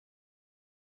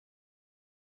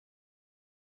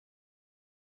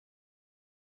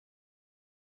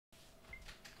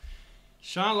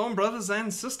Shalom, brothers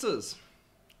and sisters.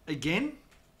 Again,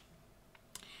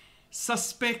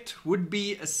 suspect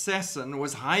would-be assassin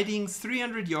was hiding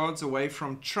 300 yards away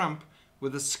from Trump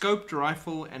with a scoped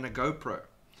rifle and a GoPro.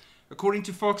 According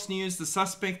to Fox News, the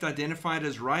suspect, identified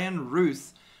as Ryan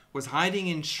Ruth, was hiding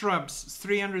in shrubs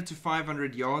 300 to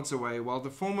 500 yards away while the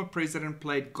former president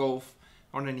played golf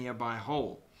on a nearby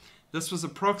hole. This was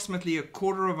approximately a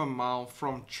quarter of a mile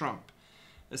from Trump.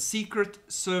 A Secret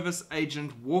Service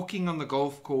agent walking on the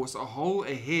golf course a hole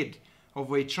ahead of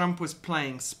where Trump was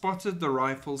playing spotted the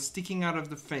rifle sticking out of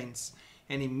the fence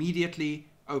and immediately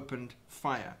opened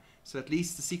fire. So at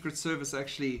least the Secret Service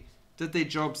actually did their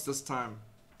jobs this time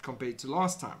compared to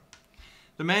last time.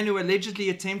 The man who allegedly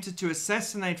attempted to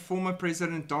assassinate former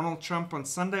President Donald Trump on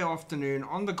Sunday afternoon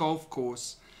on the golf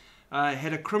course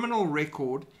had a criminal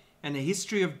record and a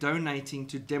history of donating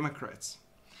to Democrats.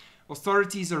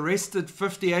 Authorities arrested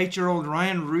 58-year-old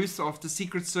Ryan Ruth after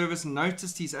Secret Service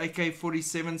noticed his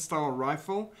AK-47 style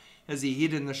rifle as he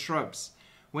hid in the shrubs.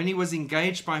 When he was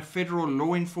engaged by federal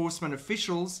law enforcement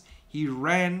officials, he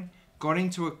ran, got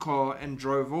into a car and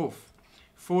drove off.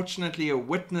 Fortunately, a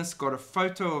witness got a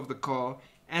photo of the car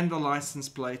and the license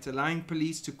plate, allowing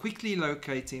police to quickly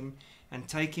locate him and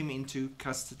take him into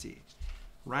custody.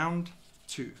 Round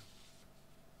 2.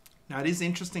 Now, it is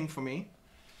interesting for me,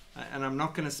 and I'm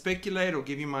not going to speculate or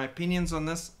give you my opinions on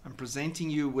this. I'm presenting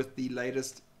you with the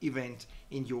latest event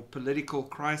in your political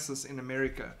crisis in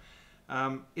America.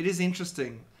 It is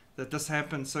interesting that this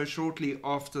happened so shortly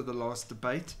after the last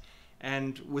debate,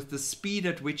 and with the speed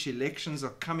at which elections are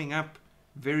coming up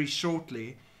very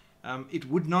shortly, it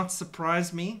would not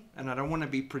surprise me, and I don't want to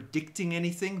be predicting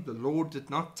anything. The Lord did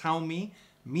not tell me.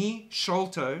 Me,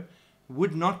 Sholto,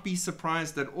 would not be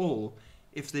surprised at all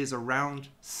if there's a round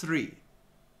 3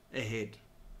 ahead.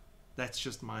 That's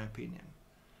just my opinion.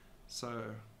 So,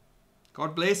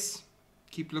 God bless.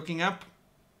 Keep looking up.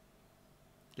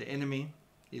 The enemy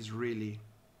is really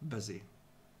busy.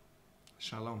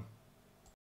 Shalom.